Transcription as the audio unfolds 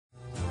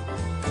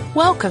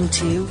Welcome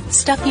to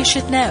Stuff You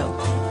Should Know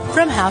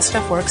from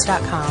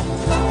HowStuffWorks.com.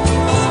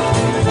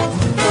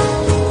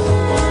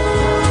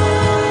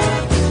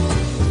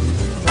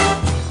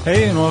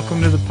 Hey, and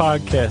welcome to the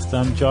podcast.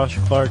 I'm Josh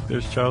Clark.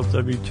 There's Charles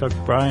W. Chuck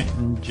Bryant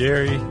and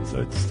Jerry.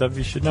 So it's Stuff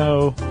You Should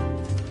Know.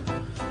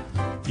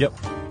 Yep.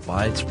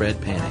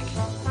 Widespread panic.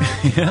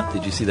 Yeah.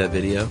 Did you see that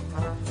video?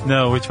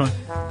 No, which one?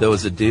 There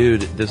was a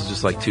dude, this was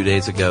just like 2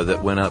 days ago,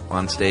 that went up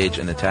on stage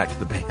and attacked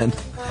the band.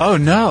 Oh,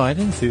 no, I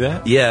didn't see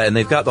that. Yeah, and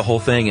they've got the whole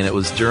thing, and it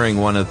was during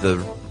one of the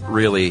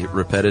really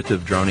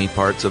repetitive, drony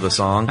parts of a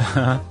song.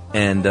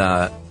 And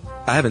I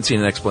haven't seen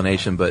an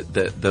explanation, but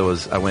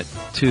I went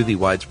to the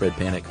Widespread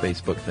Panic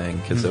Facebook thing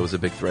because there was a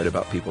big thread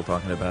about people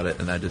talking about it,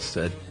 and I just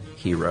said,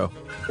 hero.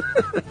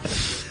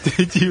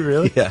 Did you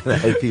really? Yeah, and I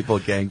had people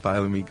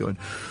gangpiling me going,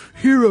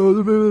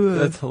 hero.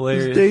 That's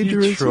hilarious. It's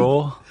dangerous. You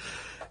troll.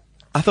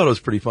 I thought it was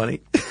pretty funny.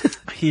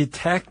 He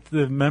attacked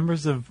the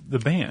members of the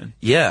band.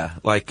 Yeah,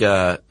 like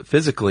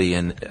physically,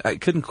 and I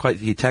couldn't quite.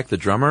 He attacked the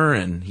drummer,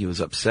 and he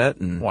was upset.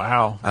 And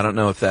wow, I don't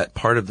know if that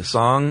part of the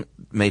song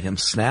made him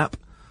snap,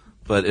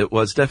 but it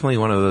was definitely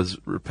one of those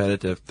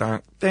repetitive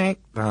donk, dink,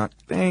 donk,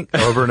 dink,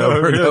 over and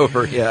over and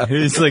over. Yeah,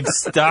 he's like,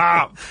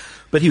 stop.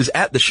 But he was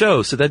at the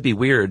show, so that'd be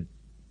weird,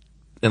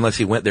 unless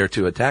he went there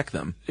to attack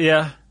them.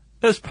 Yeah,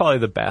 that's probably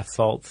the bath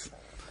salts.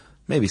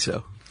 Maybe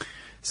so.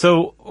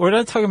 So we're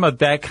not talking about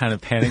that kind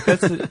of panic.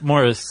 That's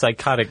more a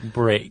psychotic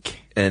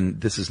break.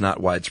 And this is not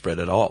widespread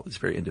at all. It's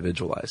very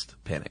individualized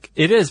panic.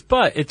 It is,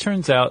 but it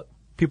turns out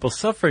people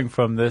suffering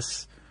from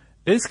this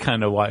is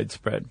kind of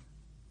widespread.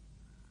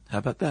 How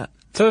about that?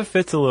 So it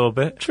fits a little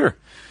bit. Sure.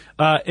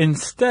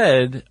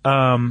 Instead,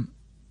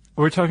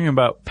 we're talking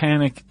about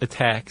panic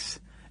attacks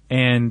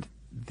and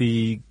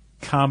the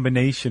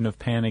combination of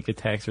panic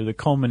attacks or the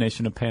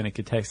culmination of panic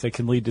attacks that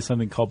can lead to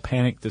something called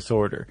panic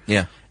disorder.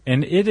 Yeah.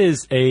 And it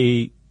is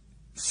a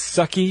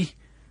sucky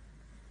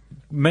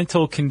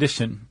mental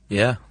condition.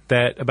 Yeah.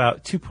 That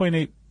about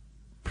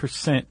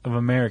 2.8% of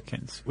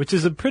Americans, which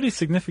is a pretty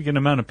significant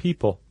amount of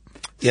people.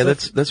 Yeah,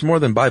 that's more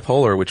than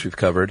bipolar, which we've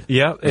covered.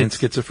 Yeah. And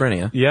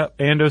schizophrenia. Yeah.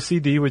 And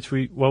OCD, which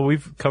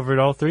we've covered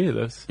all three of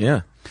those.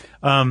 Yeah.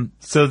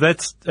 So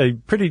that's a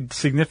pretty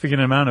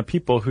significant amount of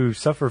people who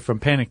suffer from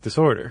panic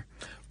disorder.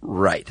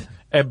 Right.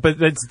 But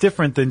that's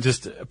different than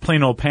just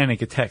plain old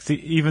panic attacks.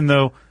 Even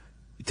though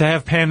to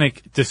have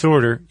panic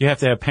disorder, you have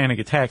to have panic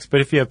attacks. But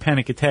if you have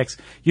panic attacks,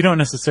 you don't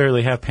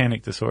necessarily have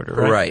panic disorder,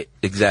 right? Right.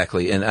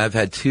 Exactly. And I've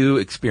had two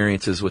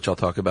experiences, which I'll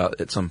talk about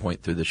at some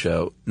point through the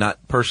show.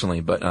 Not personally,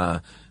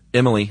 but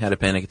Emily had a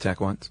panic attack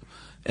once.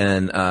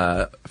 And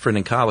a friend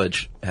in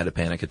college had a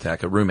panic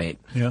attack, a roommate.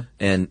 Yeah.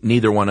 And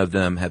neither one of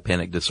them had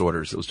panic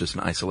disorders. It was just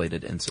an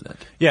isolated incident.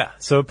 Yeah.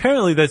 So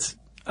apparently that's,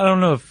 I don't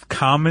know if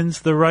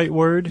common's the right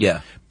word.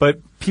 Yeah.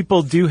 But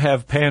people do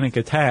have panic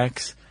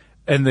attacks,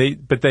 and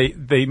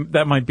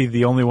that might be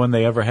the only one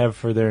they ever have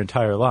for their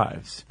entire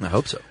lives. I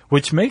hope so.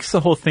 Which makes the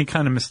whole thing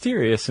kind of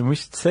mysterious, and we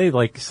should say,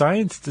 like,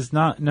 science does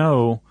not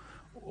know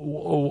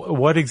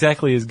what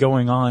exactly is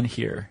going on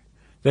here.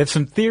 They have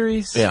some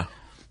theories. Yeah.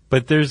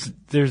 But there's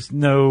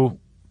no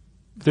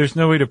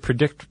way to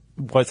predict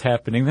what's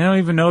happening. They don't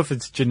even know if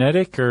it's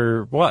genetic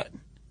or what,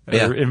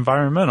 or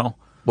environmental.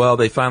 Well,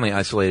 they finally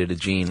isolated a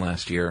gene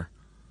last year.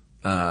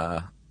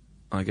 I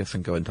guess I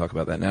can go ahead and talk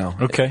about that now.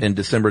 Okay. In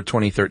December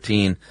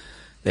 2013,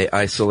 they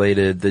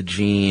isolated the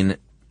gene,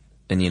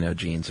 and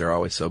genes are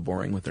always so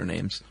boring with their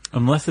names.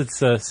 Unless it's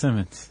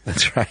Simmons.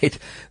 That's right.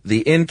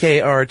 The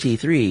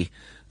NKRT3,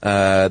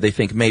 they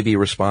think may be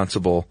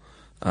responsible,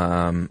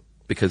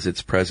 because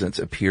its presence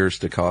appears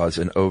to cause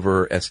an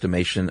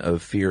overestimation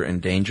of fear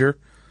and danger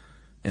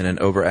and an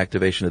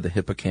overactivation of the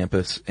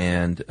hippocampus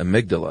and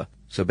amygdala.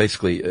 So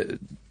basically,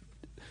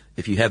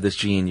 if you have this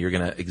gene, you're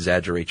going to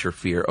exaggerate your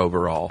fear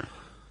overall.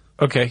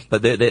 Okay.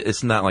 But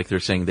it's not like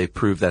they're saying they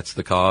prove that's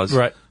the cause.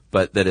 Right.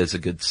 But that is a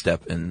good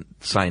step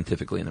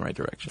scientifically in the right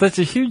direction. That's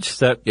a huge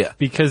step. Yeah.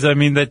 Because,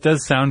 that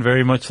does sound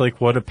very much like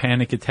what a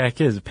panic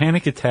attack is. A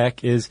panic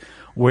attack is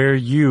where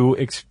you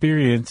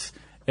experience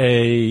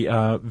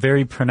a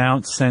very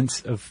pronounced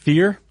sense of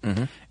fear.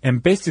 Mm-hmm.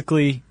 And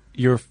basically,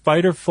 your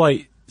fight or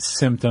flight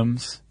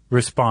symptoms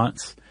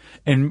response,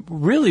 and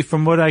really,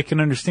 from what I can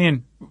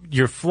understand,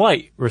 your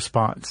flight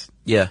response.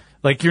 Yeah.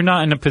 Like, you're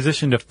not in a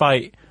position to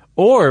fight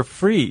or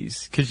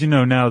freeze, because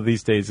now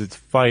these days it's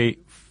fight,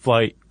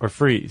 flight, or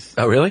freeze.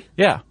 Oh, really?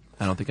 Yeah.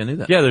 I don't think I knew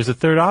that. Yeah, there's a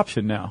third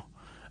option now.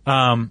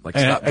 Like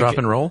stop, drop,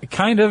 and roll?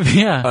 Kind of,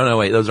 yeah. Oh, no,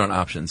 wait, those aren't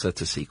options.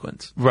 That's a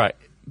sequence. Right.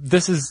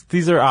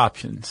 These are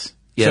options.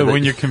 Yeah, so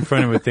when you're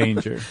confronted with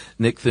danger.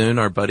 Nick Thune,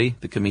 our buddy,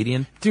 the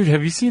comedian. Dude,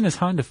 have you seen his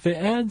Honda Fit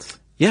ads?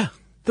 Yeah.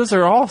 Those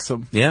are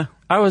awesome. Yeah.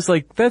 I was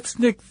like, that's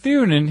Nick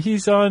Thune, and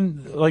he's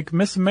on, like,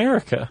 Miss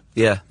America.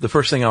 Yeah. The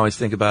first thing I always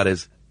think about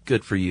is,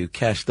 good for you.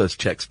 Cash those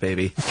checks,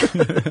 baby.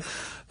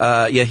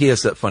 Yeah, he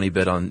has that funny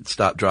bit on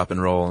stop, drop,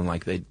 and roll, and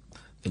like they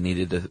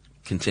needed to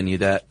continue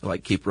that,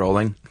 like keep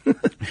rolling.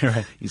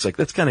 Right. He's like,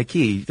 that's kind of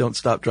key. You don't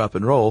stop, drop,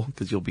 and roll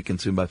because you'll be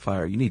consumed by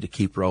fire. You need to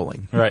keep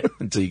rolling. Right.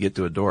 Until you get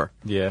to a door.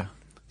 Yeah.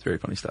 It's very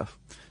funny stuff.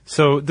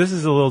 So this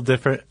is a little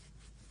different.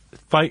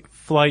 Fight,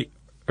 flight,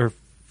 or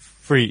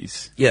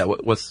freeze. Yeah.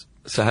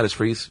 So how does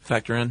freeze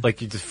factor in?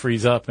 Like you just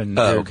freeze up and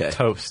Oh, you're okay.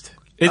 toast.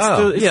 It's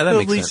Oh, the yeah, that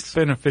makes least sense.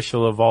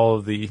 beneficial of all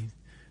of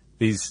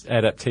these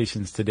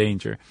adaptations to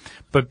danger.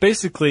 But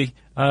basically,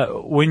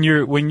 when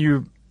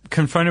you're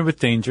confronted with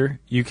danger,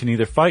 you can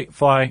either fight,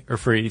 fly, or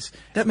freeze.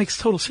 That makes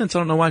total sense. I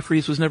don't know why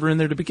freeze was never in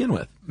there to begin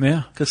with.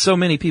 Yeah. Because so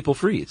many people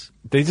freeze.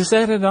 They just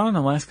added it on in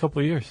the last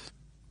couple of years.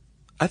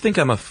 I think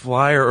I'm a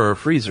flyer or a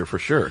freezer for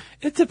sure.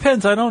 It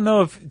depends. I don't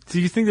know do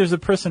you think there's a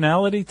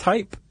personality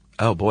type?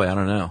 Oh boy, I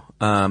don't know.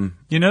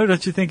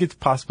 Don't you think it's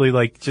possibly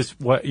like just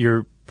what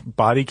your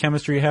body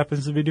chemistry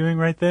happens to be doing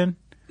right then?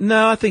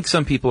 No, I think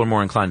some people are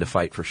more inclined to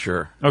fight for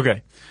sure.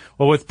 Okay.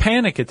 Well, with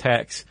panic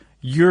attacks,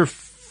 you're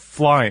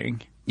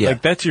flying. Yeah.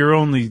 Like that's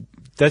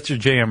your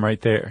jam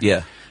right there.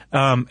 Yeah.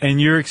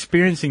 And you're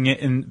experiencing it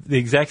in the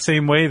exact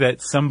same way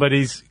that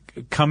somebody's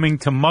coming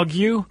to mug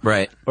you.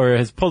 Right. Or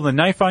has pulled a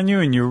knife on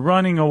you and you're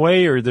running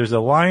away, or there's a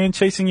lion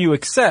chasing you,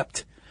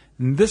 except,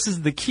 and this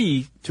is the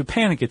key to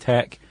panic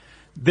attack,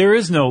 there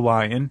is no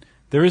lion,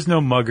 there is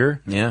no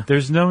mugger, Yeah.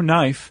 there's no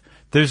knife,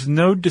 there's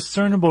no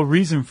discernible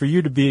reason for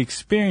you to be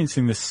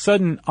experiencing the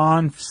sudden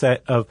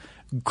onset of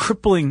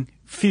crippling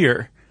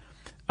fear,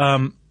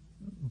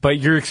 but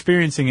you're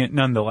experiencing it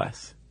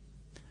nonetheless.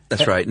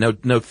 That's right.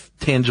 No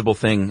tangible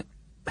thing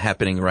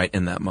happening right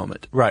in that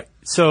moment. Right.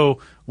 So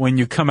when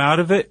you come out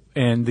of it,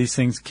 and these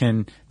things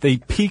they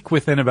peak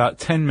within about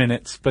 10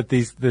 minutes, but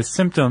the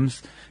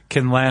symptoms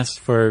can last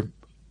for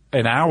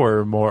an hour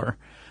or more.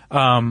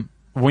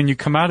 When you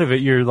come out of it,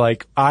 you're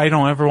like, I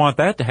don't ever want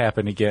that to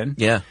happen again.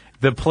 Yeah.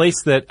 The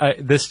place that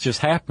this just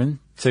happened,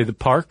 say the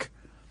park,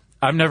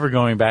 I'm never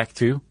going back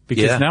to,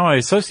 because Yeah. now I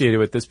associate it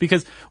with this.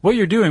 Because what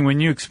you're doing when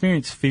you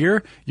experience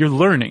fear, you're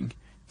learning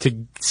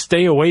to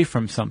stay away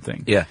from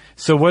something. Yeah.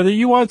 So whether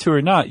you want to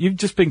or not, you've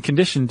just been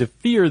conditioned to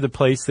fear the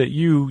place that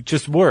you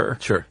just were.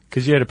 Sure.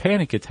 Because you had a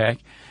panic attack.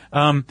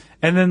 And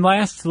then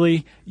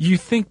lastly, you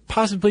think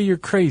possibly you're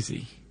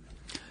crazy.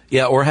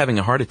 Yeah, or having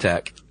a heart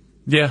attack.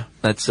 Yeah.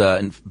 That's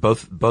and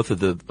both of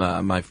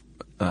the my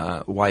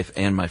wife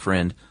and my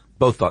friend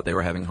both thought they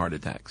were having heart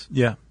attacks.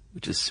 Yeah.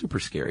 Which is super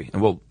scary.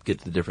 And we'll get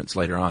to the difference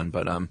later on.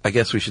 But I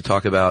guess we should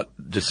talk about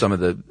just some of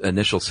the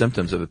initial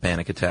symptoms of a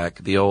panic attack.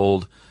 The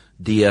old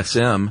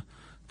DSM,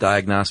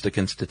 Diagnostic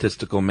and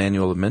Statistical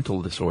Manual of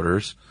Mental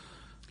Disorders,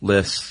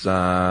 lists,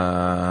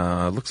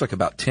 looks like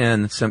about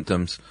 10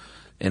 symptoms.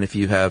 And if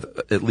you have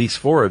at least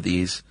 4 of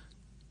these,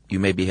 you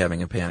may be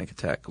having a panic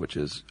attack, which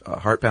is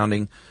heart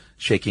pounding,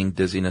 shaking,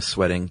 dizziness,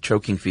 sweating,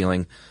 choking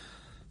feeling,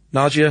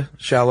 nausea,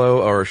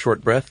 shallow or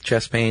short breath,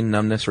 chest pain,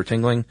 numbness or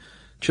tingling,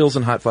 chills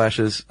and hot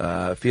flashes,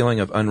 feeling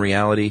of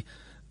unreality,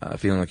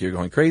 feeling like you're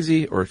going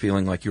crazy, or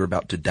feeling like you're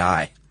about to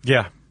die.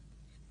 Yeah.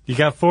 You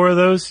got 4 of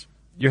those,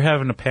 you're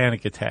having a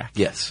panic attack.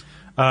 Yes.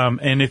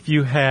 And if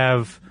you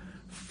have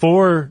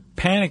 4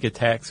 panic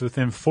attacks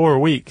within 4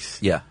 weeks,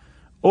 Yeah.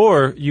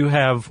 or you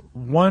have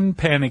 1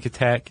 panic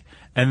attack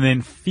and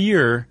then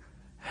fear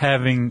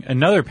having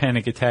another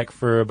panic attack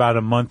for about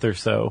a month or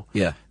so,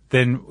 Yeah.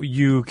 then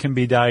you can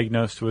be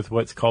diagnosed with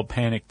what's called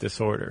panic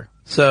disorder.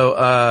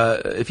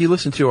 So, if you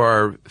listen to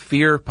our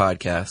fear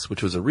podcast,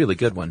 which was a really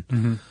good one,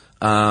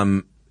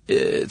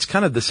 it's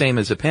kind of the same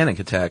as a panic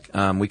attack.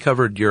 We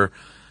covered your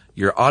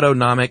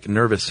autonomic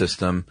nervous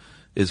system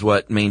is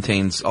what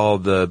maintains all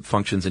the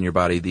functions in your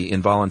body, the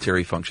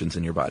involuntary functions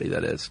in your body,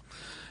 that is.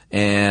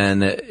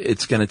 And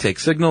it's going to take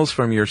signals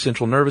from your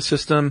central nervous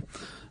system.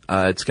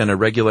 It's going to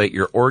regulate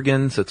your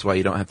organs. That's why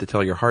you don't have to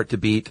tell your heart to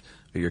beat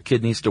or your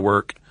kidneys to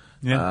work.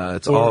 Yeah.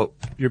 It's Or all,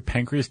 your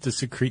pancreas to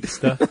secrete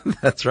stuff.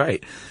 that's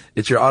right.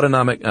 It's your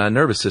autonomic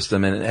nervous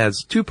system, and it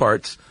has 2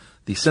 parts,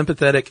 the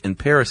sympathetic and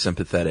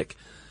parasympathetic.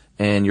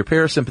 And your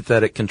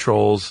parasympathetic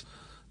controls,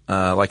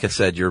 like I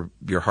said, your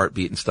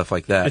heartbeat and stuff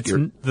like that. It's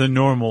the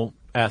normal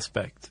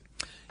aspect.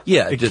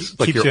 Yeah, It just keeps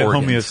like your you at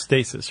organs.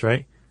 homeostasis,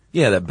 right?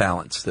 Yeah, that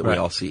balance that we Right.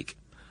 all seek,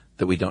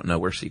 that we don't know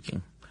we're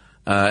seeking.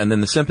 And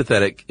then the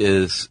sympathetic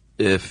is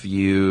if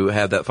you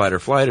have that fight or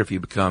flight, or if you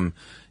become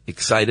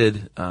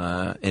excited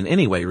in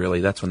any way,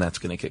 really, that's when that's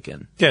going to kick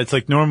in. Yeah, it's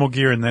like normal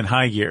gear and then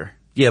high gear.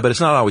 Yeah, but it's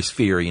not always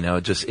fear,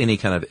 just any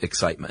kind of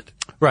excitement.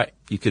 Right.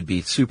 You could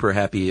be super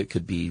happy. It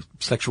could be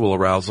sexual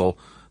arousal.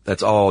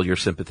 That's all your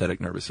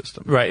sympathetic nervous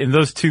system. Right, and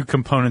those 2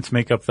 components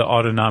make up the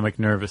autonomic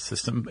nervous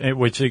system,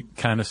 which it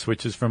kind of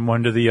switches from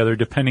one to the other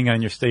depending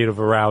on your state of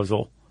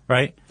arousal,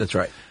 right? That's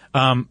right.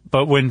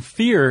 But when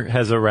fear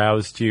has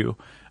aroused you,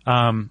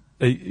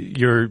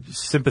 your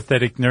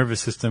sympathetic nervous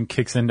system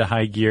kicks into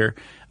high gear,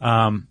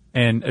 and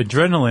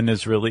adrenaline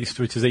is released,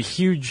 which is a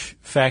huge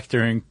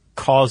factor in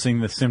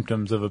causing the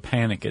symptoms of a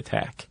panic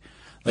attack.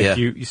 Like Yeah.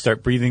 you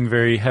start breathing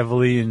very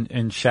heavily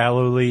and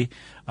shallowly.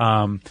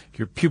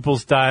 Your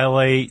pupils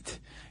dilate.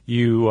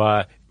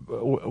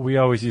 We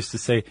always used to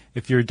say,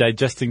 if you're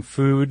digesting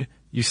food,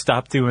 you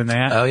stop doing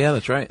that. Oh, yeah,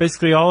 that's right.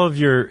 Basically, all of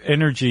your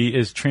energy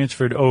is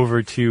transferred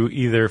over to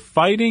either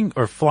fighting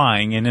or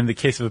flying. And in the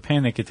case of a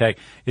panic attack,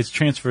 it's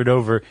transferred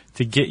over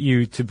to get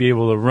you to be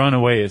able to run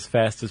away as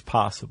fast as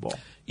possible.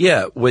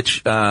 Yeah,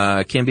 which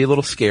can be a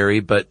little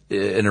scary, but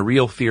in a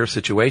real fear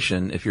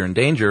situation, if you're in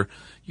danger,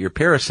 your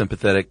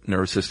parasympathetic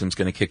nervous system is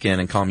going to kick in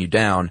and calm you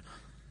down.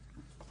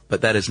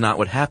 But that is not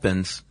what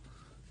happens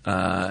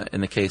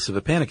in the case of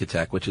a panic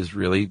attack, which is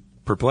really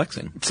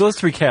perplexing. So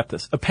let's recap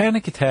this. A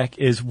panic attack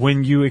is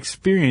when you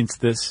experience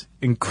this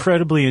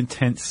incredibly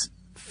intense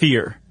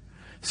fear,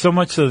 so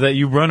much so that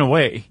you run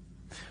away,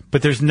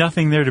 but there's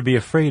nothing there to be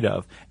afraid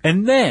of.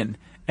 And then,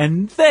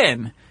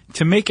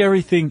 to make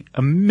everything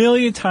a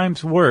million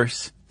times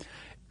worse,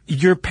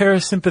 your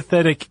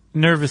parasympathetic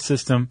nervous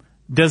system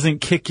doesn't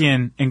kick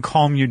in and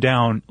calm you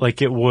down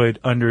like it would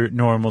under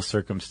normal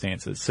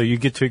circumstances. So you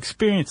get to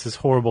experience this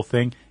horrible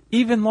thing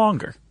even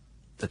longer.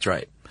 That's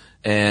right.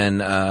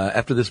 And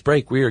after this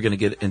break, we are going to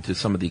get into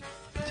some of the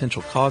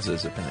potential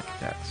causes of panic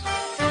attacks.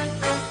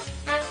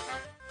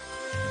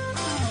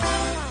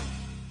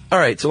 All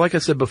right, so like I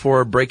said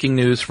before, breaking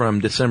news from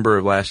December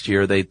of last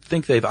year. They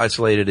think they've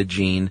isolated a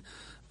gene.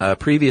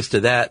 Previous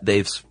to that,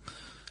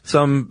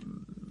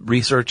 some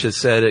research has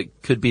said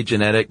it could be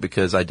genetic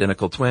because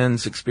identical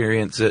twins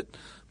experience it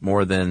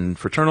more than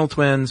fraternal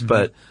twins,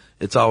 but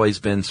it's always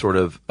been sort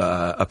of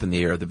up in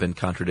the air. There have been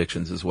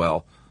contradictions as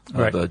well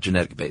of a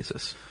genetic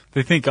basis.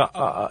 They think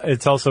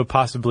it's also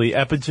possibly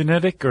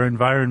epigenetic or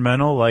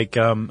environmental. Like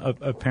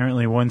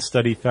apparently one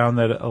study found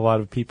that a lot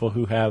of people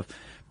who have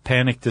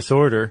panic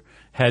disorder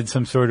had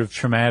some sort of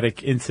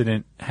traumatic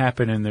incident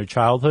happen in their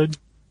childhood.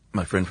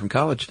 My friend from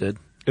college did.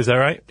 Is that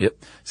right? Yep.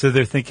 So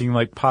they're thinking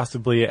like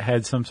possibly it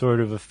had some sort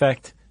of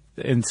effect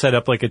and set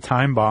up like a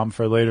time bomb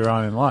for later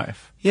on in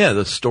life. Yeah,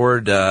 the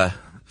stored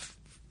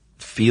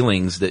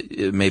feelings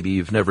that maybe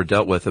you've never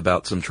dealt with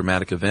about some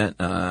traumatic event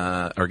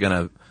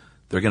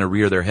they're gonna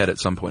rear their head at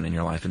some point in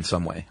your life in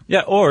some way.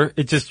 Yeah, or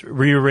it just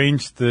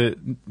rearranged the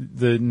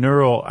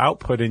neural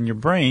output in your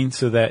brain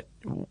so that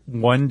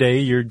one day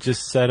you're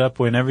just set up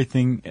when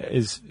everything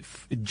is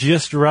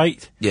just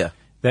right. Yeah.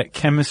 That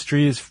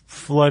chemistry is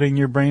flooding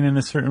your brain in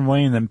a certain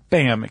way, and then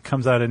bam, it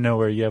comes out of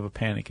nowhere. You have a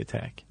panic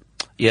attack.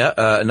 Yeah.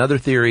 Another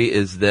theory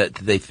is that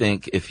they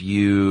think if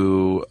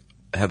you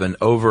have an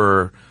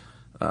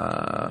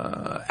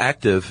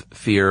active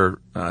fear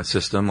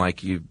system,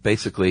 like you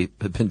basically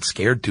have been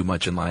scared too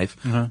much in life,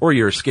 or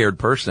you're a scared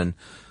person,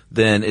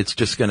 then it's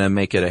just going to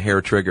make it a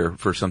hair trigger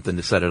for something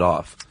to set it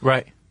off.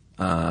 Right.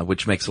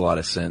 Which makes a lot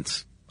of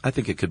sense. I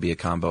think it could be a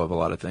combo of a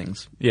lot of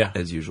things. Yeah.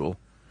 As usual.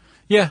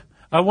 Yeah.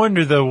 I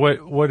wonder though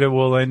what it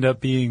will end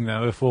up being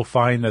though, if we'll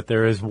find that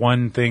there is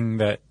one thing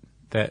that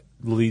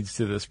leads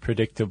to this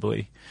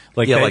predictably.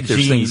 Like that like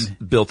there's gene. things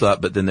built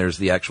up, but then there's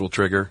the actual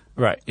trigger.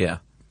 Right. Yeah.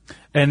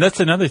 And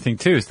that's another thing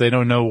too, is they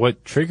don't know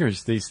what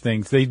triggers these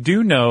things. They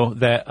do know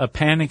that a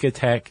panic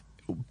attack,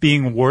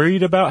 being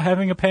worried about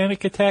having a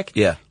panic attack,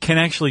 can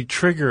actually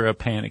trigger a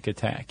panic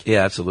attack.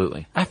 Yeah,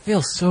 absolutely. I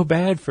feel so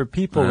bad for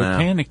people with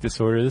panic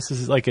disorder. This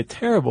is like a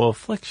terrible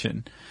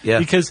affliction. Yeah.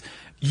 Because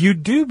you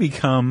do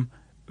become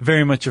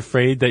very much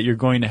afraid that you're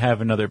going to have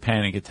another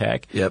panic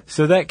attack. Yep.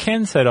 So that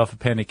can set off a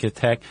panic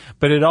attack,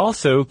 but it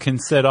also can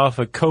set off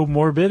a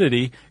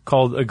comorbidity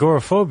called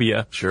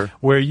agoraphobia. Sure.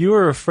 Where you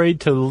are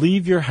afraid to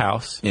leave your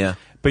house. Yeah.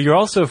 But you're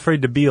also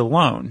afraid to be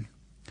alone.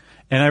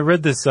 And I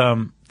read this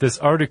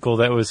article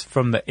that was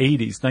from the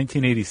 80s,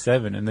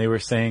 1987, and they were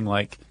saying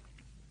like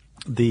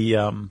the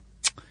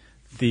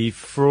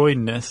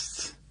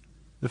Freudists,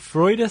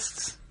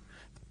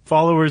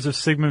 followers of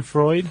Sigmund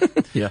Freud,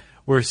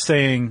 were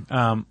saying,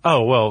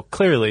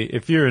 clearly,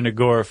 if you're an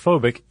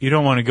agoraphobic, you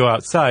don't want to go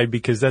outside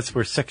because that's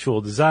where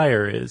sexual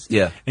desire is.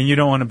 Yeah. And you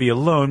don't want to be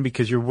alone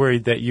because you're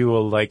worried that you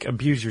will, like,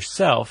 abuse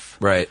yourself.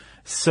 Right.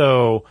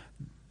 So,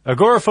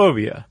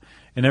 agoraphobia.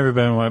 And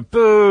everybody went,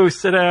 boo,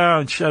 sit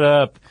down, shut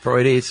up.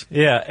 Freudies.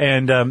 Yeah,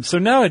 and so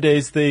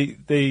nowadays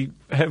they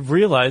have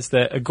realized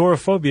that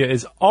agoraphobia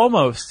is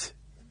almost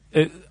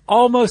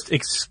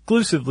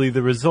exclusively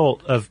the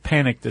result of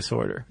panic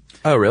disorder.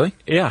 Oh, really?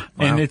 Yeah,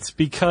 wow. And it's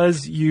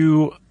because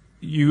you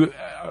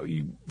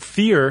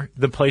fear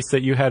the place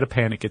that you had a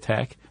panic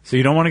attack, so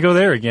you don't want to go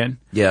there again.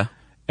 Yeah.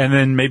 And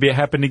then maybe it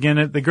happened again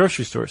at the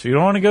grocery store, so you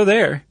don't want to go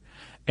there.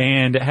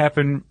 And it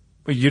happened,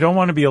 you don't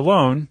want to be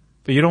alone,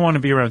 but you don't want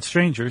to be around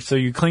strangers, so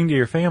you cling to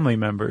your family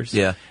members.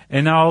 Yeah.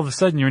 And now all of a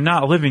sudden you're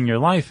not living your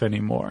life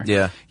anymore.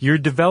 Yeah. You're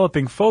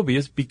developing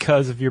phobias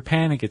because of your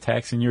panic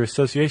attacks and your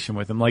association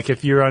with them. Like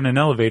if you're on an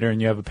elevator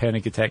and you have a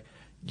panic attack,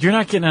 you're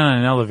not getting on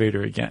an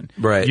elevator again.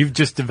 Right. You've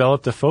just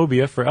developed a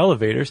phobia for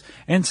elevators,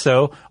 and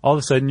so all of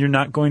a sudden you're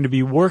not going to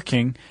be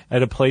working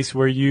at a place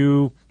where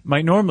you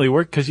might normally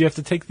work because you have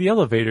to take the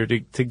elevator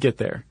to get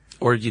there.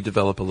 Or you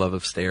develop a love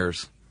of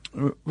stairs.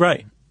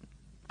 Right.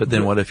 But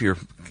then what if you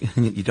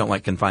don't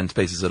like confined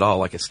spaces at all,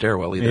 like a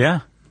stairwell either? Yeah.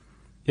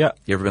 Yeah.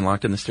 You ever been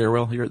locked in the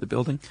stairwell here at the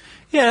building?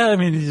 Yeah, I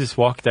mean, you just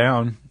walk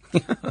down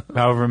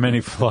however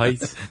many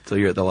flights. Till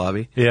you're at the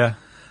lobby? Yeah.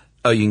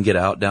 Oh, you can get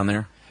out down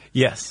there?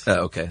 Yes.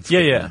 Okay.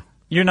 Yeah.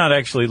 You're not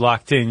actually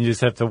locked in. You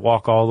just have to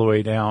walk all the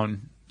way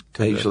down.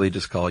 I usually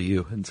just call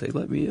you and say,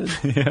 let me in.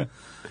 Yeah.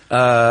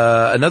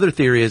 Another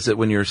theory is that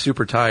when you're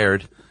super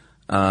tired,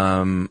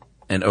 and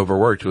and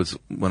overworked was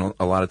when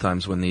a lot of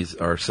times when these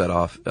are set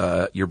off,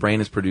 your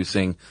brain is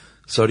producing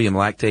sodium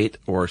lactate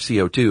or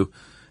CO2.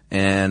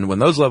 And when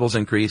those levels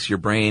increase, your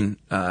brain,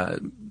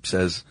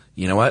 says,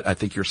 you know what? I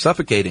think you're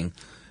suffocating.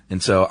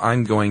 And so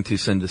I'm going to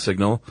send a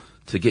signal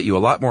to get you a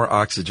lot more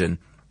oxygen.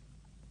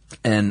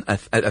 And I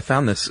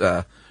found this,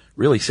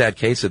 really sad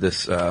case of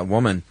this,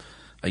 woman,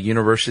 a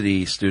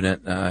university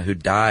student, who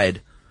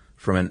died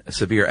from a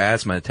severe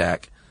asthma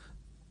attack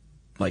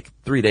like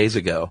 3 days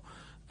ago.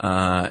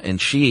 And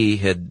she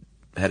had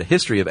a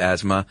history of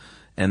asthma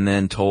and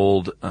then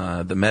told,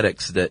 the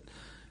medics that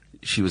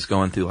she was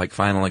going through like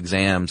final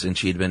exams and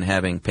she'd been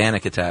having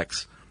panic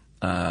attacks,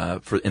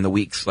 in the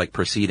weeks like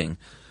preceding.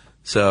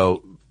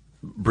 So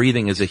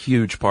breathing is a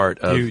huge part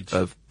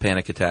of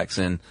panic attacks.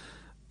 And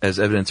as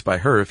evidenced by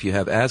her, if you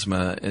have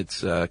asthma,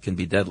 it's, can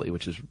be deadly,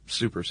 which is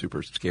super,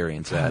 super scary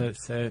and sad. Oh,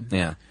 that's sad.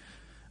 Yeah.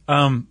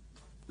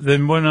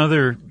 Then one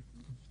other,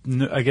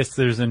 I guess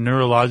there's a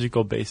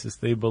neurological basis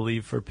they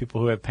believe for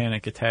people who have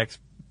panic attacks.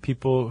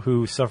 People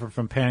who suffer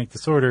from panic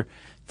disorder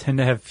tend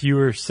to have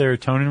fewer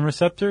serotonin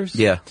receptors.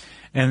 Yeah.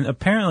 And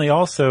apparently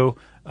also,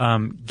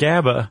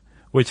 GABA,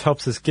 which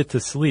helps us get to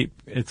sleep.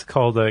 It's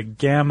called a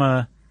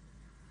gamma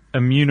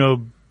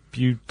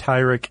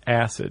aminobutyric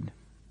acid.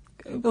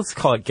 Let's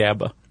call it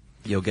GABA.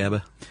 Yo,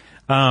 GABA.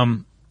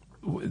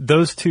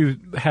 Those two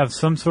have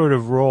some sort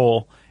of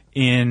role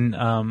in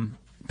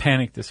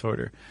panic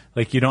disorder.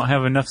 Like you don't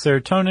have enough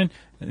serotonin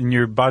and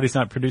your body's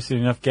not producing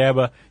enough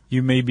GABA,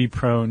 you may be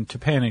prone to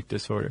panic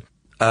disorder.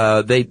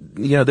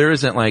 There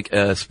isn't like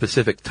a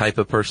specific type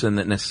of person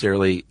that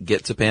necessarily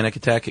gets a panic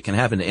attack. It can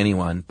happen to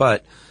anyone,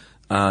 but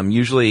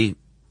usually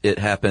it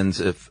happens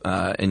if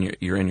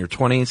you're in your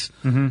 20s.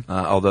 Mm-hmm.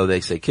 Although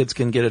they say kids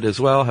can get it as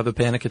well, have a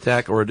panic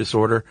attack or a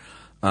disorder.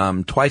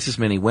 Twice as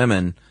many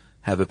women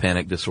have a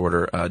panic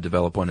disorder,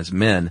 develop one as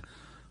men,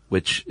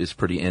 which is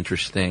pretty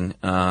interesting.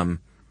 And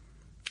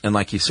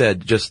like you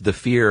said, just the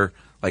fear,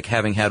 like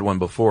having had one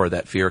before,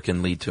 that fear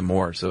can lead to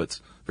more. So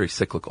it's very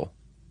cyclical.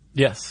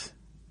 Yes.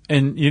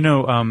 And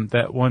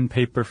that one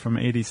paper from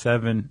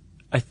 87,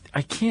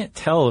 I can't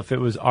tell if it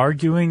was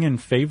arguing in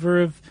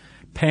favor of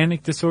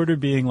panic disorder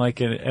being like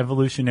an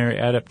evolutionary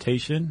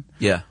adaptation.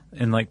 Yeah.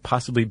 And like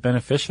possibly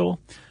beneficial.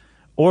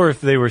 Or if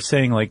they were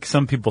saying like,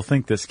 some people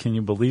think this, can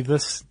you believe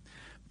this?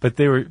 But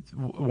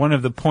one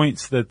of the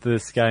points that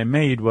this guy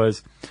made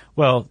was,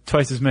 well,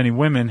 twice as many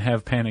women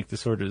have panic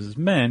disorders as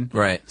men.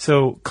 Right.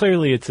 So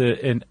clearly it's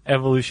an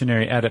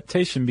evolutionary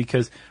adaptation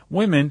because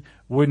women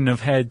wouldn't have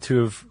had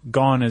to have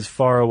gone as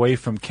far away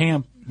from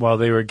camp while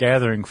they were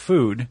gathering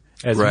food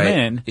as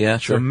men. Yeah,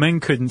 sure. So men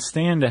couldn't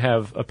stand to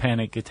have a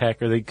panic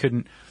attack, or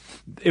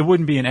it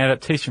wouldn't be an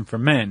adaptation for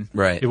men.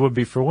 Right. It would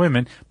be for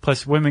women.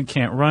 Plus women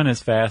can't run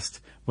as fast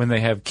when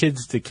they have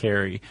kids to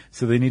carry,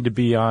 so they need to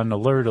be on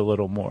alert a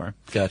little more.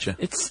 Gotcha.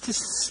 It's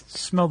just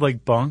smelled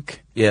like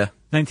bunk. Yeah.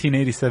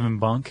 1987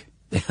 bunk.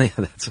 Yeah,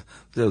 that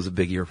was a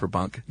big year for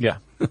bunk. Yeah.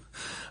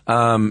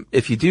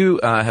 If you do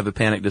have a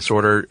panic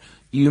disorder,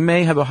 you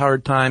may have a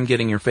hard time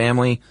getting your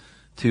family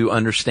to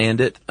understand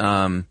it.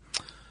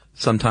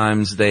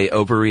 Sometimes they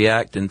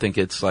overreact and think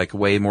it's like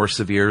way more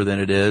severe than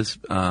it is.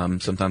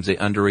 Sometimes they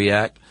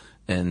underreact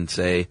and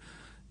say,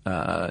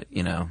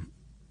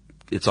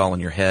 it's all in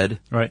your head.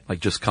 Right. Like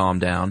just calm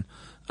down.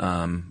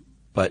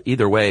 But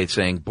either way,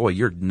 saying, boy,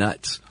 you're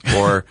nuts,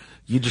 or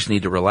you just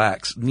need to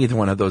relax. Neither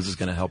one of those is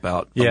going to help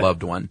out a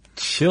loved one.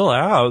 Chill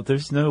out.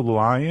 There's no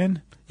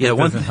lion. Yeah.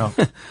 Doesn't help.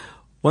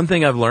 One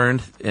thing I've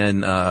learned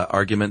in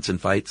arguments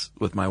and fights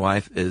with my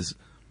wife is,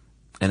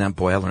 and I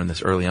learned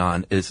this early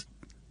on, is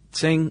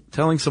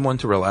telling someone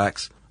to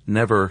relax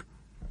never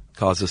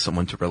causes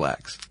someone to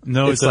relax.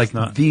 No, it's like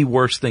not. The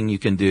worst thing you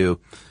can do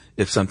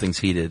if something's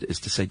heated is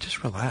to say,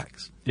 just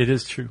relax. It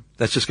is true.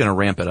 That's just going to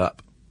ramp it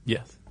up.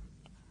 Yes.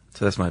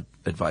 So that's my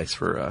advice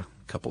for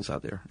couples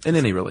out there in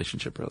any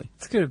relationship, really.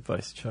 It's good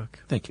advice, Chuck.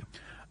 Thank you.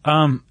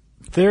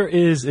 There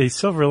is a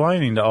silver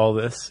lining to all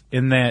this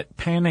in that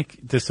panic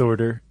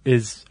disorder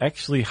is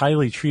actually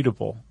highly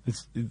treatable.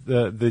 It's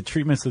the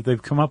treatments that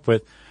they've come up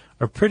with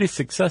are pretty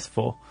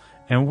successful,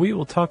 and we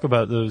will talk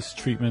about those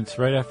treatments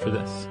right after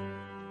this.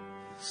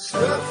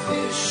 Stuff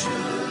you should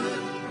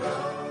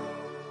know.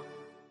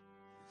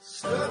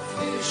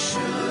 Stuff you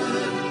should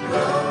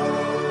know.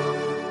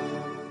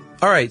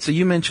 All right, so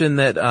you mentioned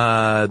that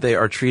they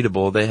are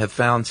treatable. They have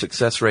found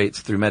success rates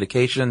through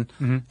medication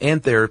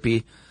and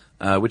therapy,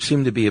 which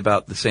seem to be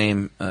about the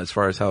same as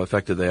far as how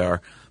effective they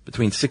are,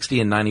 between 60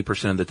 and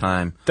 90% of the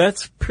time.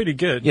 That's pretty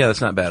good. Yeah, that's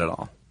not bad at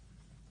all.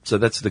 So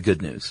that's the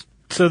good news.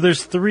 So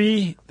there's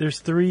three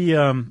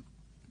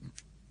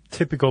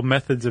typical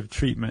methods of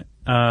treatment.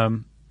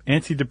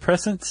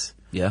 Antidepressants,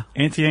 Yeah.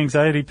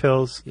 anti-anxiety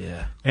pills,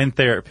 Yeah. and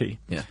therapy.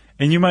 Yeah.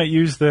 And you might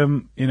use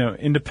them,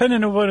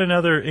 independent of one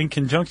another, in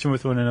conjunction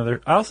with one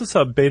another. I also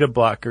saw beta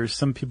blockers.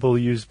 Some people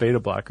use beta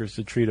blockers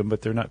to treat them,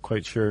 but they're not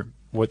quite sure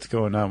what's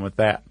going on with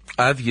that.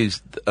 I've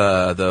used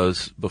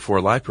those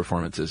before live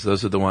performances.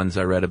 Those are the ones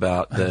I read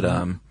about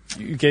that.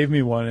 You gave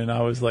me one, and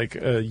I was like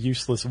a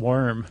useless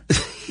worm.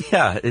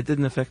 Yeah, it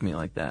didn't affect me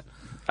like that.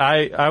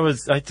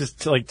 I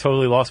just like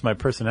totally lost my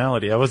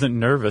personality. I wasn't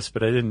nervous,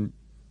 but I didn't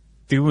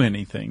do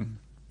anything.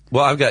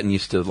 Well, I've gotten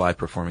used to live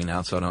performing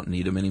now, so I don't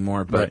need them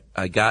anymore. But Right.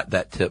 I got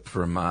that tip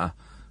from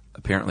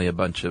apparently a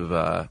bunch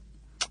of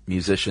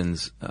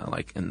musicians,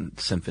 like in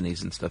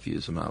symphonies and stuff,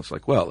 use them. I was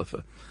like, well, if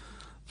a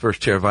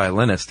first chair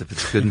violinist, if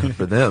it's good enough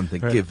for them,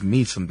 then Right. give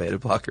me some beta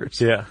blockers.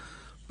 Yeah.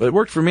 But it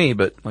worked for me.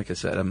 But like I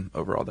said, I'm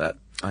over all that.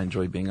 I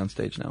enjoy being on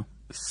stage now.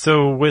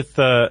 So with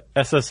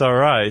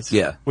SSRIs,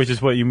 Yeah. which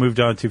is what you moved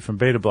on to from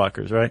beta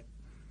blockers, right?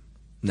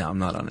 No, I'm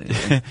not on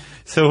anything.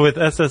 So with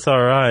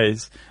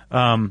SSRIs,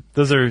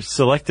 those are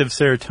selective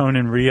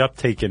serotonin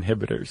reuptake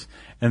inhibitors,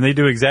 and they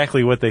do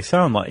exactly what they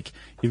sound like.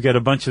 You've got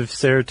a bunch of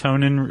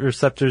serotonin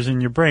receptors in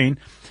your brain.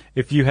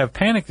 If you have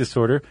panic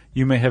disorder,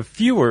 you may have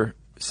fewer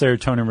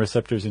serotonin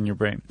receptors in your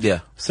brain. Yeah.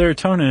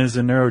 Serotonin is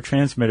a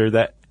neurotransmitter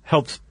that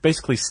helps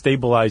basically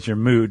stabilize your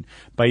mood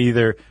by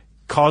either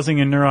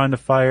causing a neuron to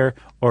fire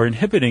or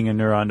inhibiting a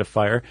neuron to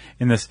fire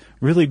in this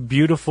really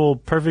beautiful,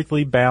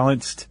 perfectly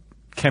balanced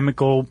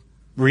chemical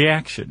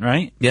reaction,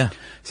 right? Yeah.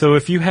 So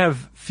if you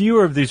have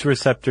fewer of these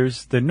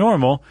receptors than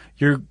normal,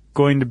 you're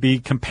going to be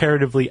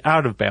comparatively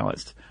out of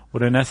balance.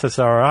 What an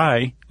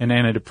SSRI, an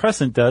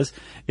antidepressant, does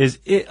is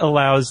it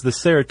allows the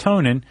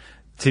serotonin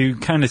to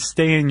kind of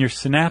stay in your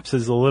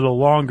synapses a little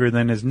longer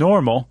than is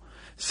normal,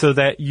 so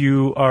that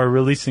you are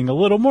releasing a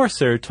little more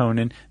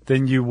serotonin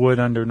than you would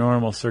under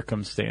normal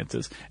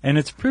circumstances. And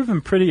it's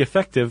proven pretty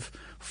effective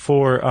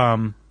for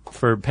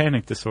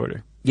panic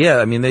disorder. Yeah,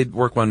 I mean, they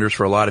work wonders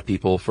for a lot of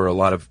people for a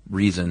lot of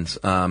reasons,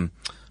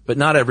 but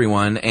not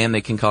everyone, and they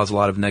can cause a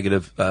lot of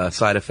negative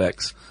side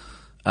effects.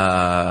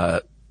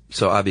 So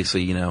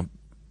obviously,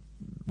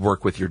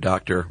 work with your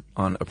doctor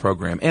on a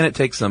program, and it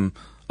takes them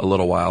a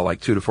little while,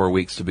 like 2 to 4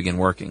 weeks to begin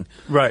working.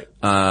 Right.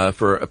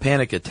 For a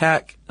panic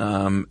attack,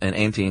 an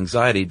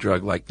anti-anxiety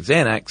drug like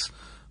Xanax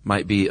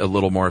might be a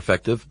little more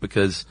effective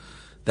because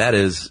that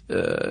is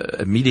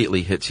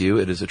immediately hits you.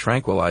 It is a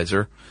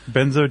tranquilizer.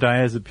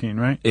 Benzodiazepine,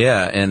 right?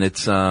 Yeah, and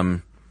it's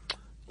the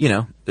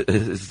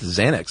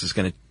Xanax is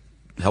going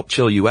to help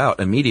chill you out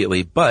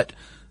immediately, but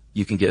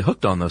you can get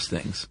hooked on those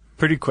things.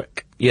 Pretty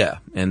quick. Yeah,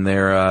 and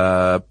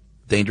they're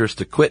dangerous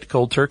to quit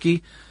cold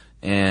turkey,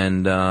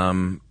 and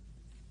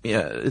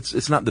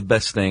it's not the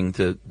best thing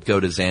to go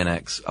to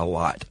Xanax a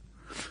lot.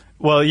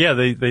 Well, yeah,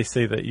 they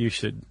say that you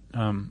should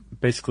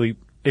basically,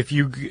 if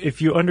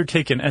you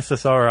undertake an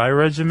SSRI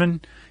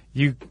regimen,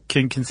 you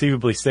can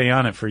conceivably stay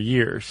on it for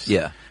years.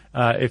 Yeah.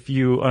 If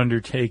you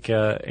undertake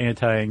a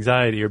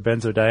anti-anxiety or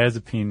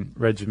benzodiazepine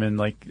regimen,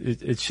 like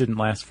it shouldn't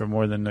last for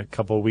more than a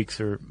couple of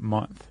weeks or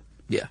month,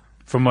 Yeah.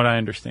 from what I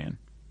understand,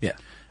 Yeah.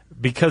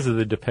 because of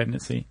the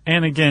dependency.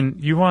 And again,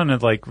 you want to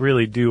like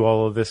really do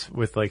all of this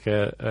with like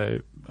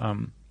a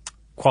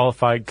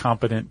qualified,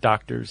 competent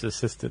doctor's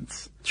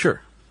assistance.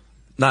 Sure.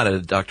 Not a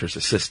doctor's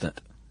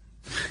assistant.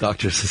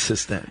 Doctor's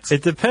assistants.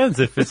 It depends.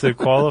 If it's a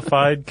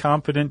qualified,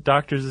 competent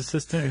doctor's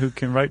assistant who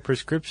can write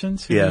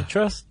prescriptions, who Yeah. you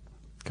trust,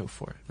 go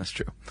for it. That's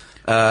true.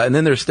 And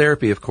then there's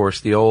therapy, of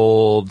course, the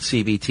old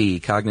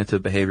CBT,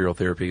 cognitive behavioral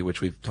therapy,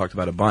 which we've talked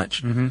about a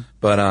bunch. Mm-hmm.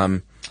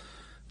 But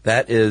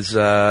that is,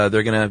 they're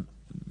going to,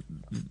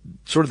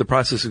 sort of the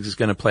process is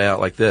going to play out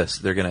like this.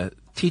 They're going to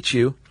teach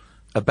you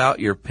about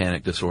your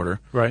panic disorder.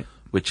 Right.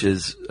 Which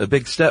is a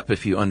big step.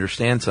 If you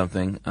understand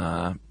something,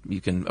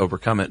 you can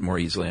overcome it more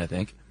easily, I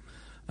think.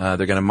 They're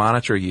going to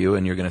monitor you,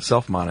 and you're going to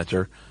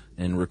self-monitor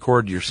and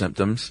record your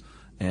symptoms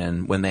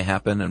and when they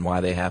happen and why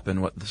they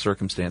happen, what the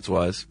circumstance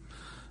was.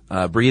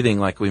 Breathing,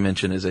 like we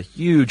mentioned, is a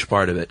huge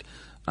part of it.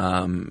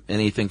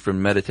 Anything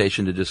from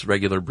meditation to just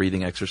regular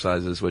breathing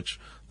exercises, which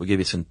we'll give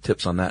you some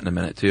tips on that in a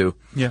minute too,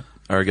 Yeah.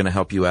 are going to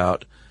help you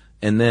out.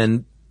 And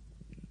then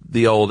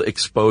the old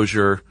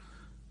exposure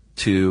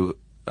to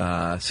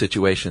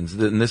situations.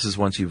 And this is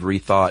once you've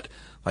rethought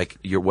like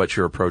what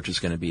your approach is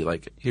going to be.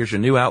 Like, here's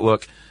your new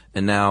outlook,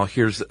 and now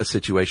here's a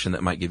situation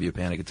that might give you a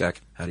panic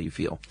attack. How do you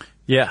feel?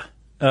 Yeah.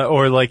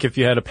 Or like if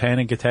you had a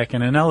panic attack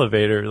in an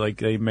elevator, like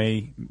they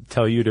may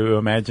tell you to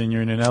imagine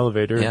you're in an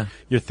elevator. Yeah.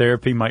 Your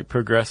therapy might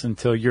progress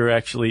until you're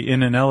actually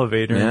in an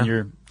elevator Yeah. and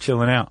you're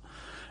chilling out.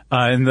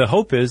 And the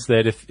hope is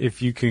that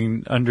if you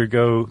can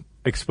undergo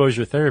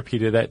exposure therapy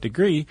to that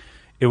degree,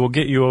 it will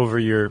get you over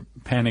your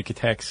panic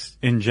attacks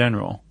in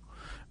general.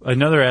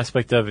 Another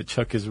aspect of it,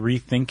 Chuck, is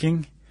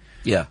rethinking.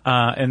 Yeah.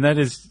 And that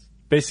is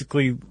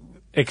basically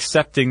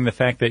accepting the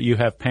fact that you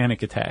have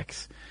panic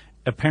attacks.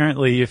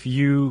 Apparently, if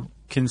you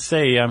can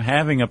say, I'm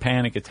having a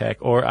panic attack,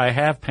 or I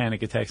have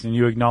panic attacks, and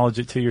you acknowledge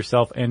it to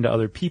yourself and to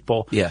other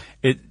people, Yeah.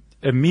 it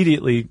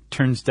immediately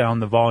turns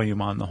down the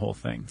volume on the whole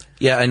thing.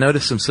 Yeah, I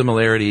noticed some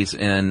similarities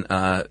in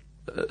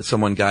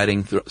someone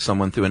guiding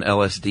someone through an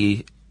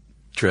LSD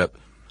trip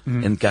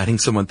and guiding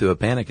someone through a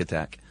panic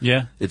attack.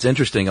 Yeah. It's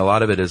interesting. A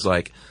lot of it is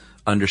like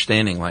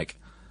understanding, like,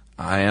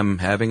 I am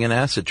having an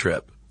acid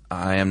trip.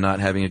 I am not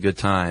having a good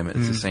time.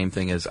 It's the same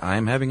thing as I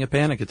am having a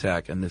panic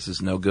attack, and this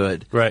is no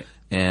good. Right.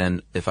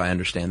 And if I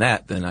understand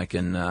that, then I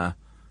can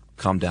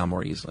calm down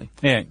more easily.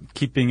 Yeah,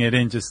 keeping it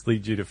in just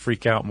leads you to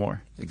freak out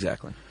more.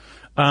 Exactly.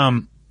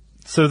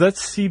 So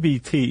that's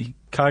CBT.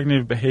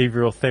 cognitive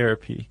behavioral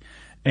therapy.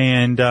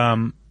 And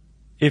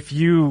if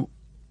you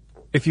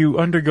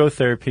undergo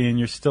therapy and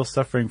you're still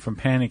suffering from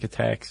panic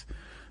attacks,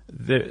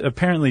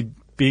 apparently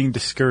being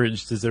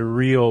discouraged is a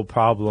real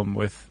problem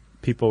with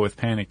people with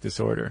panic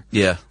disorder.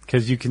 Yeah.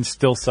 Because you can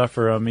still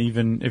suffer them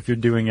even if you're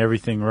doing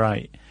everything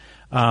right.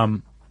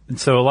 And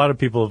so a lot of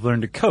people have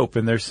learned to cope,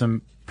 and there's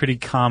some pretty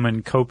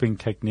common coping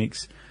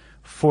techniques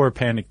for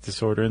panic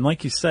disorder. And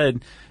like you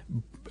said,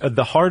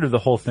 the heart of the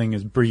whole thing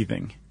is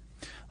breathing.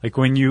 Like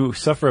when you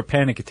suffer a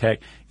panic attack,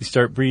 you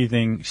start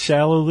breathing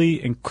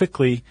shallowly and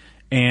quickly,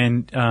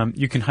 and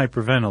you can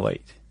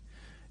hyperventilate.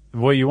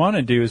 What you want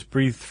to do is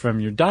breathe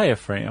from your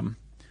diaphragm,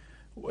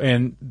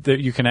 and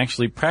you can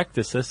actually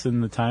practice this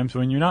in the times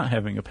when you're not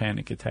having a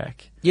panic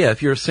attack. Yeah,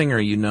 if you're a singer,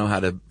 you know how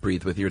to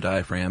breathe with your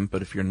diaphragm,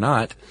 but if you're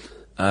not,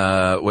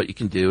 what you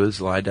can do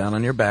is lie down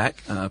on your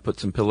back, put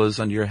some pillows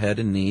under your head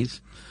and knees,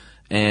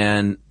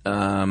 and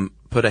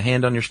put a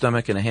hand on your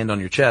stomach and a hand on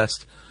your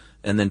chest,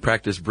 and then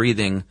practice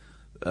breathing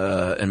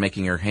and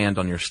making your hand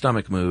on your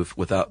stomach move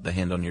without the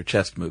hand on your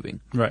chest moving.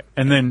 Right.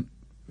 And then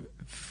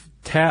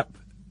tap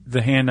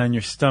the hand on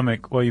your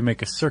stomach while you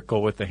make a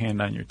circle with the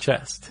hand on your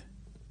chest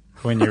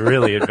when you're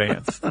really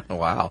advanced.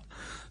 Wow.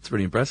 That's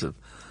pretty impressive.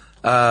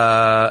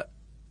 And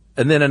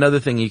then another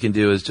thing you can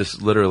do is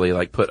just literally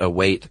like put a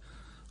weight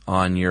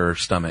on your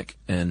stomach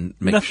and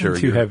make Nothing sure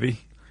too heavy.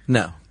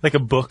 No. Like a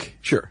book.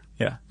 Sure.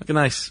 Yeah. Like a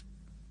nice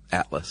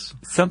atlas.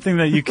 Something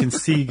that you can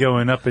see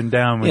going up and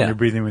down when Yeah. you're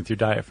breathing with your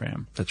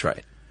diaphragm. That's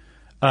right.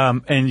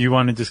 And you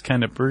want to just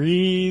kind of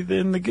breathe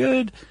in the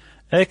good,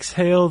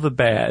 exhale the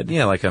bad.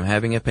 Yeah, like I'm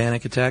having a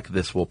panic attack.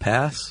 This will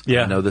pass.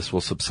 Yeah. I know this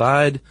will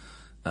subside.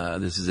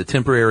 This is a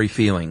temporary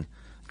feeling,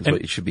 is And-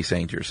 what you should be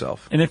saying to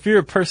yourself. And if you're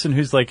a person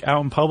who's like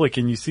out in public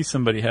and you see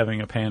somebody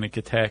having a panic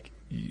attack,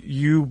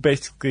 you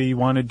basically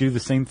want to do the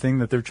same thing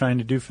that they're trying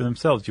to do for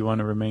themselves. You want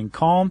to remain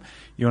calm.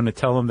 You want to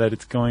tell them that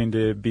it's going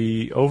to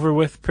be over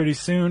with pretty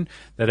soon,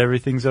 that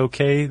everything's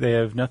okay. They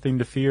have nothing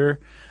to fear.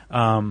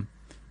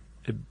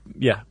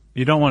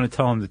 You don't want to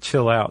tell them to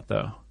chill out,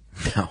 though.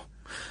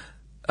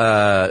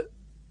 No.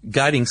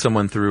 Guiding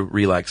someone through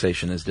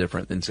relaxation is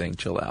different than saying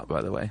chill out,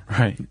 by the way.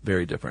 Right.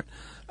 Very different.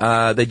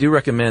 They do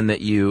recommend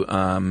that you,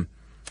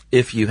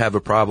 if you have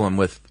a problem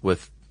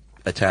with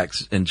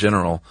attacks in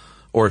general,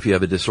 or if you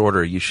have a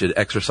disorder, you should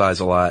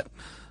exercise a lot.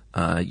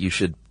 You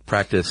should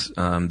practice,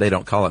 they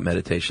don't call it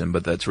meditation,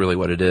 but that's really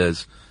what it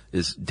is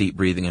deep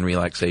breathing and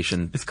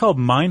relaxation. It's called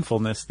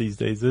mindfulness these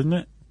days, isn't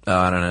it?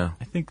 I don't know.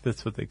 I think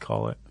that's what they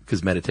call it.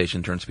 Because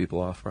meditation turns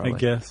people off, probably. I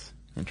guess.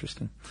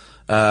 Interesting.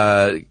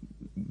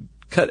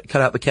 Cut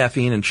out the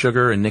caffeine and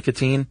sugar and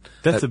nicotine.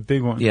 That's a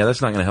big one. Yeah,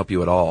 that's not going to help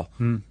you at all,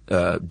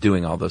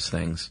 doing all those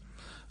things.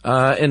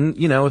 And,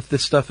 if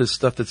this stuff is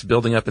stuff that's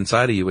building up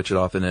inside of you, which it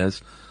often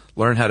is,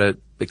 learn how to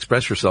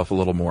express yourself a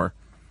little more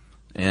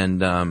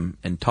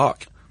and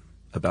talk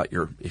about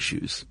your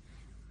issues.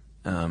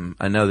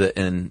 I know that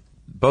in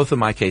both of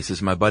my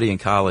cases, my buddy in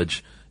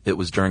college, it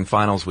was during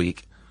finals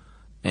week,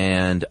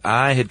 and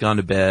I had gone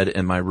to bed,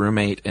 and my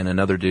roommate and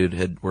another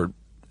dude were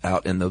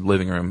out in the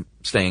living room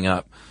staying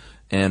up.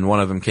 And one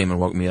of them came and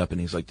woke me up, and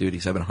he's like, dude,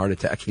 he's having a heart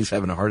attack. He's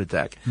having a heart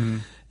attack.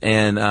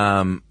 And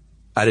I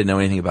didn't know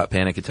anything about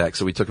panic attacks,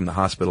 so we took him to the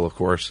hospital, of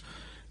course.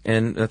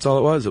 And that's all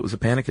it was. It was a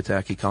panic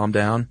attack. He calmed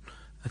down.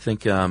 I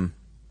think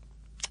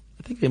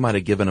they might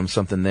have given him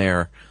something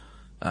there,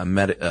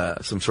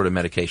 some sort of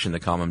medication to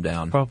calm him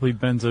down. Probably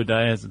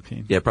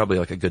benzodiazepine. Yeah, probably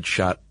like a good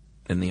shot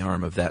in the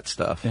arm of that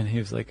stuff. And he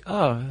was like,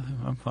 oh,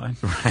 I'm fine.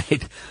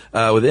 Right.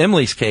 With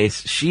Emily's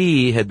case,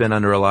 she had been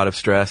under a lot of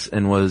stress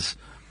and was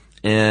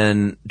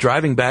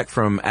driving back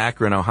from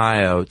Akron,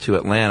 Ohio to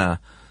Atlanta.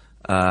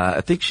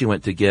 I think she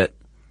went to get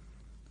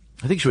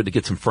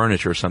some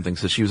furniture or something.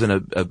 So she was in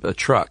a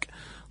truck,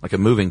 like a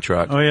moving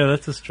truck. Oh yeah,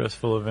 that's a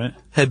stressful event.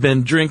 Had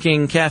been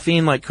drinking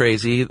caffeine like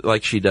crazy,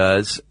 like she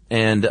does,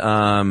 and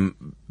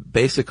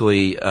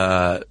basically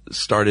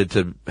started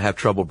to have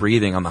trouble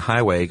breathing on the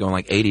highway, going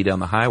like 80 down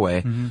the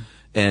highway,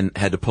 and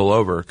had to pull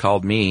over.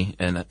 Called me,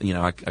 and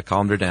I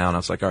calmed her down. I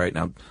was like, all right,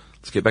 now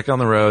let's get back on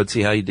the road,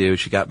 see how you do.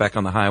 She got back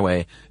on the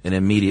highway and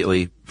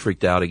immediately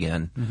freaked out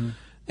again.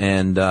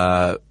 And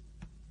I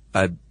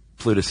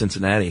flew to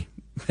Cincinnati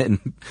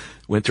and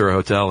went to her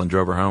hotel and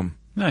drove her home.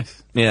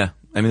 Nice. Yeah.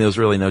 I mean, there was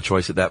really no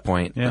choice at that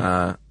point.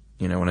 Yeah.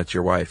 When it's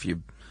your wife,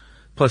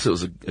 plus it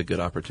was a good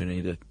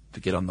opportunity to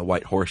get on the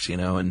white horse,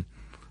 and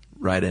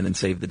ride in and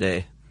save the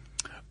day.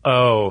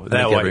 Oh,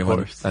 that white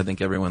horse. I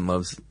think everyone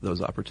loves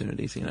those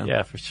opportunities,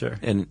 Yeah, for sure.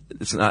 And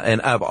it's not,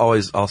 and I've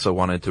always also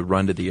wanted to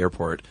run to the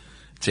airport,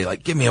 say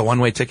like, give me a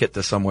one-way ticket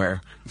to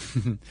somewhere.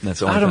 And that's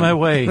the only Out of time. my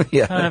way.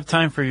 Yeah. I don't have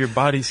time for your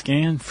body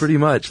scans. Pretty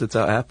much. That's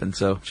how it happened.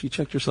 So she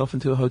checked herself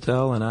into a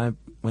hotel, and I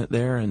went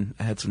there and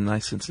I had some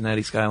nice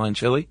Cincinnati Skyline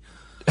chili.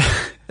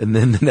 And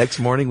then the next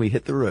morning we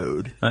hit the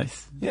road.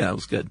 Nice. Yeah, it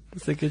was good.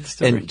 That's a good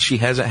story. And she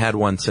hasn't had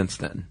one since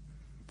then.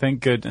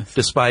 Thank goodness.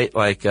 Despite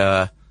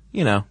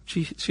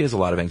she has a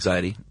lot of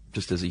anxiety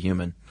just as a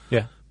human,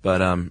 Yeah.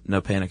 but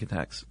no panic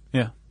attacks.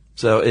 Yeah.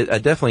 So I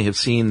definitely have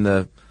seen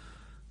the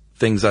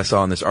things I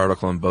saw in this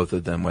article in both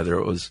of them, whether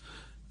it was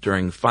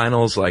during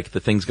finals, like the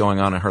things going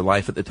on in her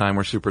life at the time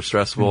were super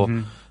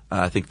stressful.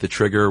 I think the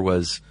trigger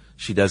was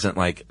she doesn't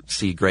like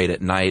see great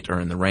at night or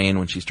in the rain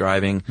when she's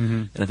driving.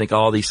 And I think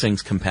all these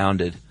things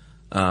compounded,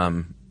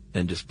 and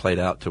just played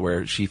out to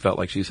where she felt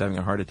like she was having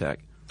a heart attack.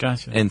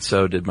 Gotcha. And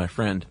so did my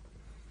friend.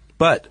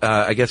 But,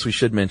 I guess we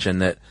should mention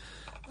that,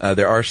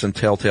 there are some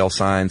telltale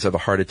signs of a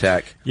heart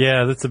attack.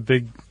 Yeah, that's a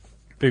big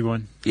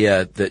one.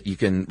 Yeah, that you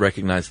can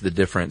recognize the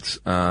difference.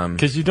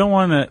 Because you don't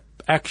want to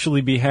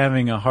actually be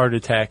having a heart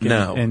attack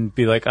and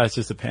be like, oh, it's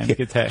just a panic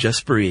attack.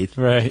 Just breathe.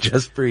 Right.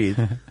 Just breathe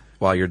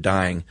while you're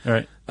dying.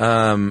 Right.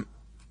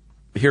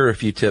 Here are a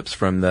few tips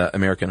from the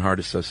American Heart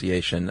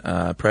Association.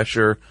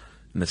 Pressure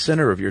in the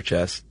center of your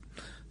chest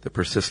that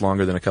persists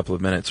longer than a couple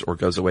of minutes or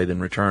goes away then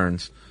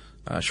returns.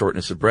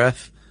 Shortness of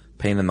breath,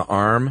 pain in the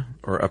arm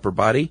or upper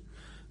body.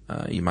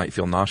 You might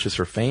feel nauseous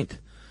or faint.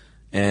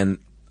 And,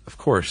 of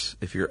course,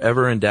 if you're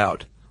ever in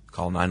doubt,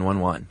 call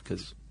 911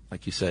 because,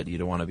 like you said, you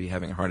don't want to be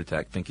having a heart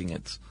attack thinking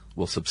it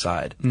will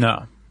subside.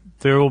 No.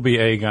 There will be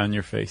egg on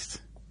your face.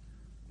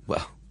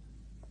 Well,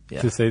 yeah.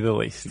 To say the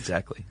least.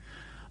 Exactly.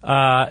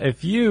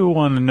 If you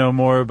want to know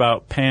more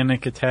about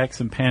panic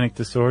attacks and panic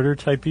disorder,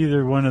 type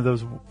either one of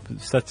those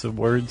sets of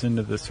words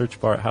into the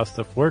search bar at How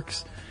Stuff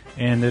Works,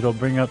 and it'll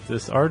bring up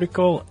this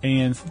article.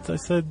 And since I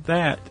said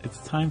that, it's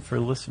time for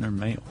listener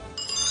mail.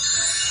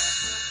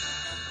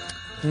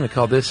 I'm going to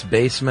call this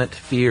Basement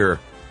Fear.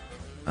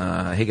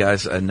 Hey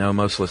guys, I know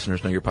most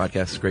listeners know your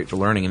podcast is great for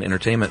learning and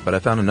entertainment, but I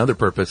found another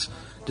purpose.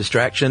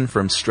 Distraction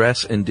from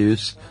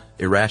stress-induced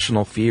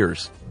irrational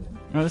fears.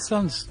 Oh, this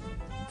sounds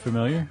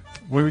familiar.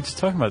 We were just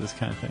talking about this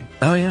kind of thing.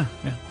 Oh, yeah.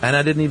 Yeah. And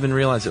I didn't even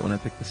realize it when I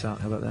picked this out.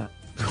 How about that?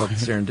 It's called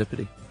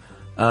serendipity.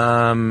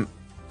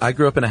 I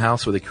grew up in a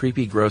house with a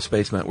creepy, gross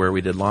basement where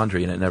we did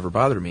laundry, and it never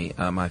bothered me.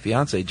 My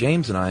fiance,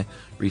 James, and I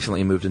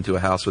recently moved into a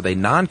house with a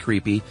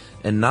non-creepy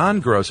and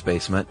non-gross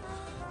basement,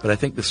 but I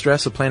think the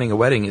stress of planning a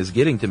wedding is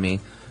getting to me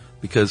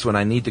because when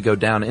I need to go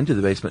down into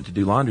the basement to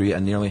do laundry, I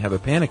nearly have a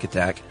panic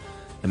attack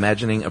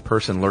imagining a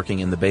person lurking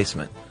in the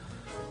basement.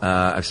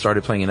 I've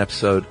started playing an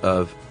episode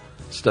of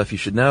Stuff You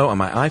Should Know on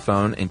my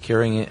iPhone and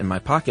carrying it in my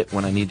pocket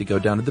when I need to go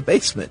down to the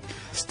basement.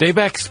 Stay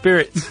back,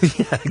 spirits.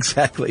 Yeah,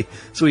 exactly.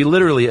 So we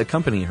literally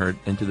accompany her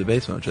into the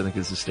basement, which I think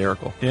is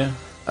hysterical. Yeah.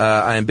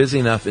 I am busy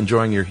enough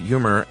enjoying your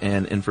humor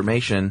and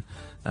information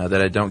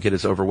that I don't get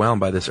as overwhelmed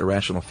by this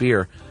irrational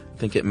fear. I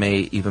think it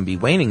may even be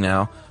waning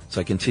now,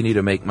 so I continue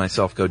to make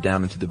myself go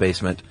down into the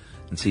basement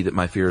and see that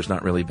my fear is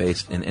not really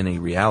based in any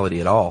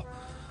reality at all.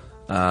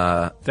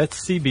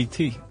 That's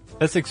CBT.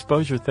 That's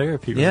exposure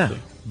therapy. Right Yeah. there.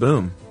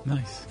 Boom.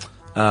 Nice.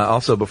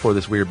 Also, before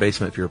this weird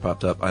basement fear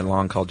popped up, I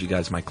long called you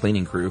guys my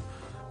cleaning crew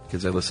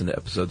because I listened to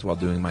episodes while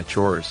doing my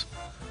chores.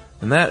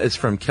 And that is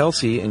from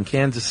Kelsey in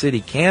Kansas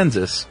City,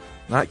 Kansas,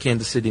 not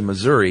Kansas City,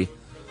 Missouri.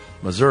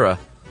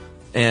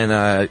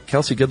 And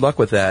Kelsey, good luck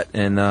with that.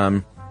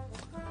 And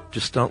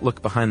just don't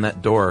look behind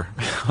that door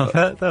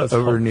that was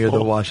over helpful. near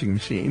the washing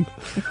machine.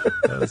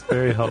 That was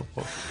very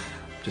helpful.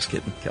 Just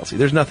kidding, Kelsey.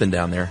 There's nothing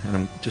down there.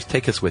 And just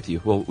take us with you.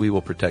 We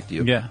will protect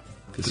you. Yeah.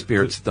 The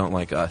spirits don't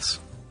like us.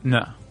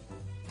 No.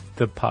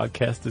 The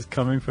podcast is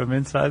coming from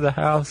inside the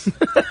house.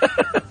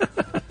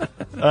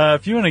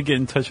 If you want to get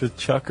in touch with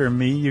Chuck or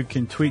me, you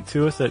can tweet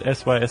to us at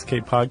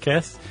SYSK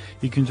Podcast.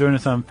 You can join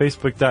us on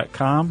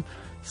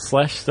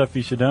Facebook.com/Stuff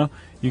You Should Know.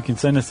 You can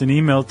send us an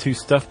email to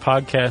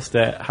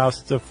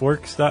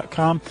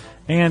stuffpodcast@howstuffworks.com.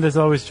 And as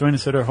always, join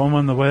us at our home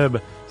on the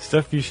web,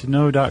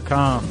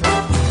 stuffyoushouldknow.com.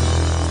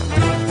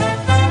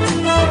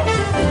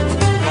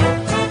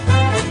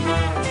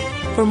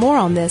 For more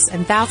on this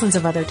and thousands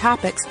of other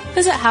topics,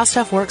 visit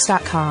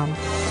howstuffworks.com.